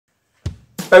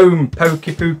Boom!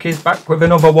 Pookie's back with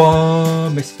another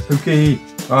one. Mr Pookie.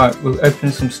 Right, we're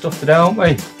opening some stuff today, aren't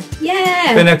we? Yeah.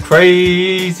 It's been a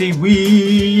crazy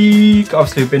week.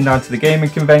 Obviously, we've been down to the gaming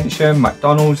convention.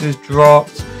 McDonald's has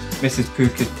dropped. Mrs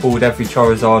Pookie's pulled every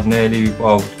Charizard nearly.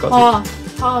 Well, got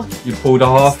half. You pulled a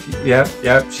half.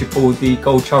 Yeah. She pulled the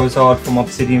gold Charizard from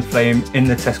Obsidian Flame in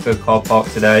the Tesco car park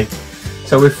today.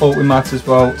 So we thought we might as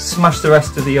well smash the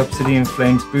rest of the Obsidian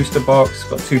Flames booster box.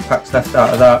 Got 2 packs left out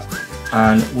of that.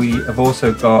 And we have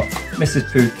also got Mrs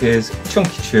Pookie's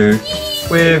Chunky Chew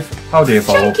with Powder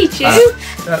Evolve. Chunky Chew?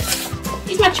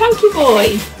 He's my chunky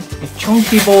boy. A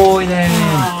chunky boy then.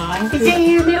 Aww, is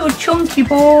he a little chunky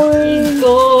boy? He's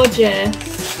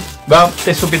gorgeous. Well,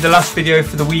 this will be the last video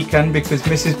for the weekend because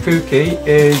Mrs Pookie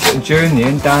is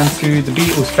journeying down to the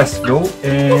Beatles Festival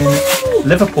in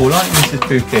Liverpool, aren't you, Mrs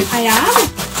Pookie? I am.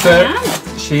 So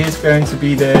she is going to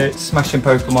be there smashing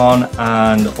Pokemon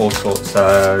and all sorts.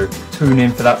 So tune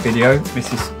in for that video.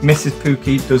 Mrs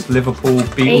Pookie does Liverpool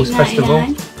Beatles Festival.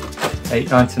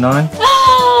 $8.99.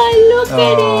 Oh, look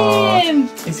at him!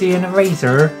 Is he in a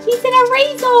razor? He's in a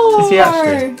razor. Is he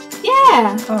actually?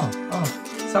 Yeah. Oh.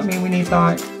 Does that mean we need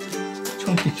like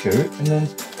Chunky Chew and then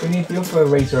we need the other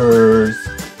razors?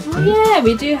 Oh yeah,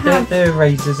 we do have. They're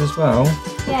razors as well.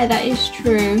 Yeah, that is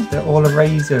true. They're all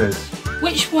razors.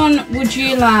 Which one would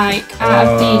you like out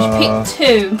of these?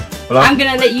 Pick 2. Well, I'm going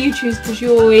to let you choose because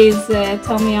you always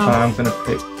tell me off. I'm going to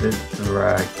pick the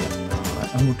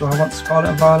Dragonite. And do I want Scarlet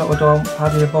and Violet or do I want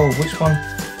Powder Evolve?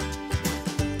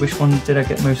 Which one did I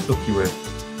get most lucky with?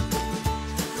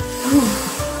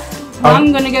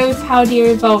 I'm going to go with Powder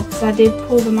Evolve because I did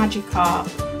pull the Magikarp.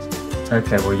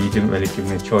 Okay, well you didn't really give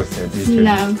me a choice there, did you?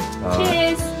 No. Right.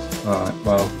 Cheers. Alright,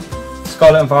 well,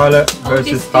 Scarlet and Violet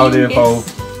versus Powder Evolve.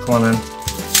 Come on then.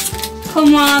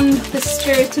 Come on, the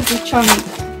spirit of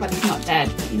Lechonk. Well, he's not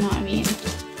dead, but you know what I mean.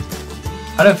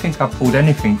 I don't think I pulled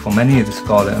anything from any of the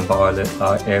Scarlet and Violet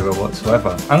era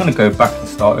whatsoever. I'm going to go back and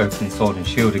start opening Sword and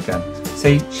Shield again.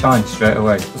 See, shine straight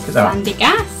away. Look at that. Sandy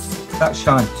gas. That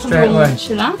shine straight away.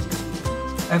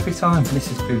 Every time,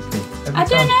 Mrs Pookie. I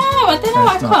don't know.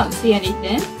 I can't see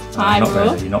anything. No, not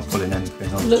really. You're not pulling anything.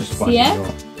 Luxia.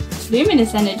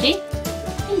 Luminous energy.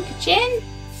 Pikachu.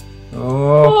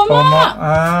 Oh,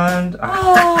 and oh,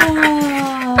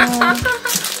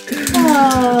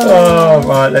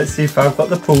 right. Let's see if I've got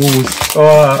the pulls.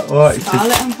 Oh,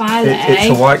 Scarlet and Violet. It's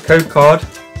a white code card.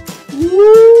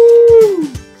 Woo!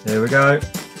 There we go.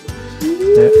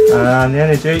 And the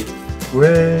energy.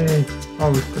 Whee!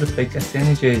 Oh, we could have played Guess the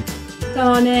Energy.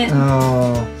 Darn it.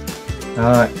 Oh.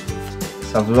 Alright.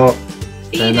 Let's have a look.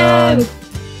 Fido.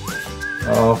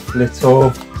 Oh,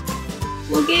 little.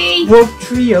 Woogie. Wug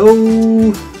Trio.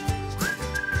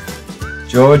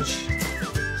 George.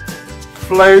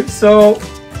 Floatzel.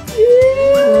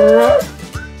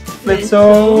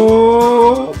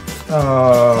 Little.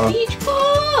 Oh. Beach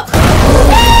Court.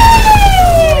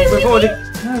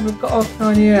 We've got our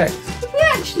tiny X. Have we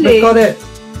actually? We've got it.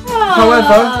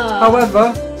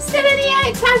 However. Still in the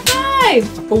X, high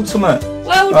 5. I pulled some it.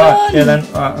 Well done. Yeah then,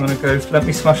 right, I'm going to go, let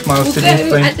me smash my Obsidian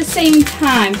Flame. At the same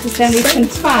time, because then we can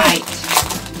fight.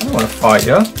 I don't want to fight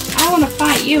you. I want to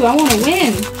fight you, I want to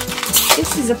win.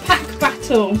 This is a pack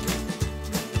battle.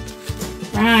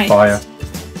 Right. Fire.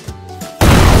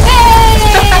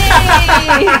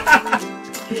 Hey!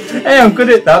 Hey, I'm good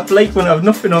at that. Blake wouldn't have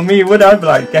nothing on me, would I? Be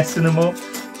like guessing them up.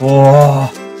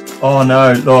 Oh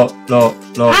no, look.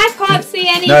 I can't see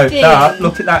anything. No,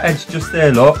 look at that edge just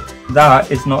there, look.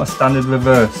 That is not a standard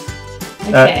reverse.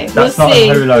 Okay, that's not a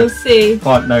holo. We'll see.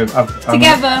 Right, no.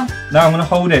 Together. No, I'm going to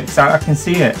hold it because I can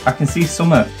see it. I can see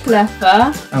Summit.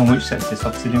 Clever. And which set's this?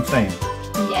 Obsidian Flame?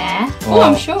 Yeah. Oh,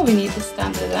 I'm sure we need the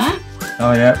stand of that.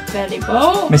 Oh, yeah. Belly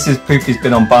ball. Mrs Pookie's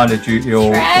been on binder duty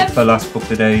for the last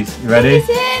couple of days. You ready?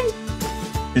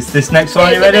 It's this next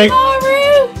one. You ready?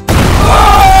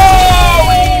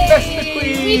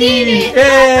 We did it!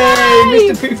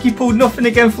 Yay! Mr Pookie pulled nothing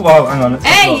again for a while. Hang on.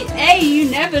 Hey, you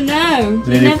never know.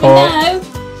 Lilliput,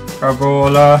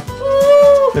 Crabrawler,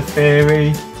 the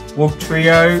Fairy, Wug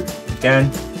Trio,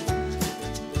 again.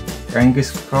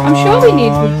 Genghis Khan. I'm sure we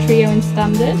need Wug Trio in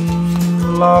standard.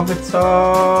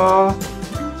 Larvitar.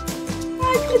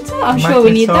 I'm sure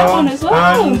we need that one as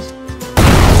well. And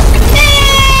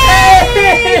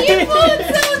hey! You pulled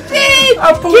something!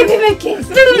 Give him a kiss.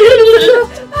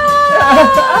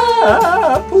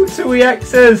 I pulled 2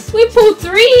 EXs. We pulled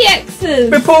 3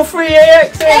 EXs. We pulled 3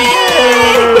 EXs.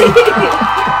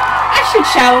 I should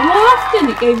shower more often.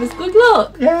 It gave us good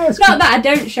luck. Yeah, it's not that I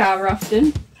don't shower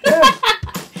often. Yeah.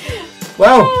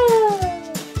 Well,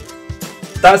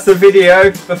 that's the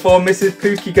video before Mrs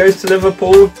Pookie goes to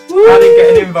Liverpool. Woo! I didn't get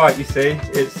an invite, you see.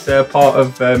 It's part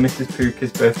of Mrs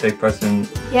Pookie's birthday present.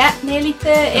 Yeah, nearly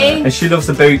 30. And she loves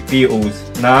the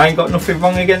Beatles. Now, I ain't got nothing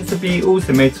wrong against the Beatles.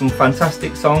 They made some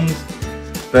fantastic songs.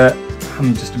 But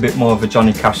I'm just a bit more of a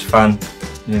Johnny Cash fan.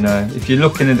 You know, if you're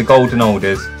looking at the golden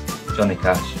oldies, Johnny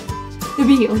Cash. The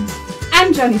Beatles.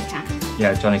 And Johnny Cash.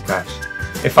 Yeah, Johnny Cash.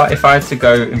 If I had to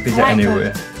go and visit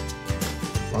anywhere.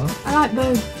 What? I like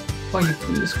both. Well,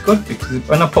 it's good because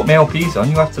when I put my LPs on,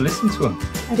 you have to listen to them.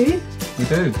 I do. You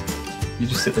do. You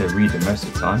just sit there reading most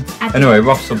of the time. Anyway,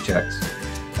 rough subjects.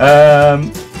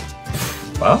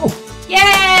 Wow.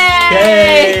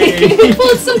 Yay! We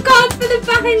pulled some cards for the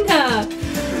binder.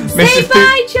 Say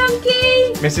bye,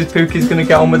 Chunky. Mrs Pookie's going to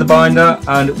get on with the binder,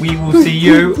 and we will see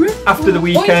you after the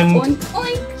weekend. Oink,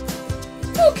 oink,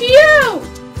 oink. Pookie out!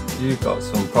 You've got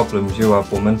some problems, you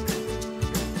have, woman.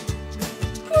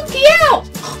 Pookie out!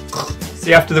 See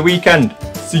you after the weekend.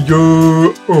 See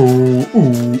you.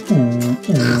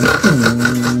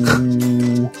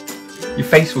 Your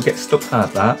face will get stuck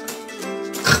like that.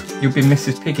 You'll be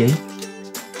Mrs Piggy.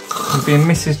 You'll be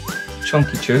Mrs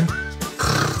Chunky Chew.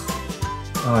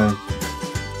 Oh.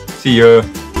 See ya.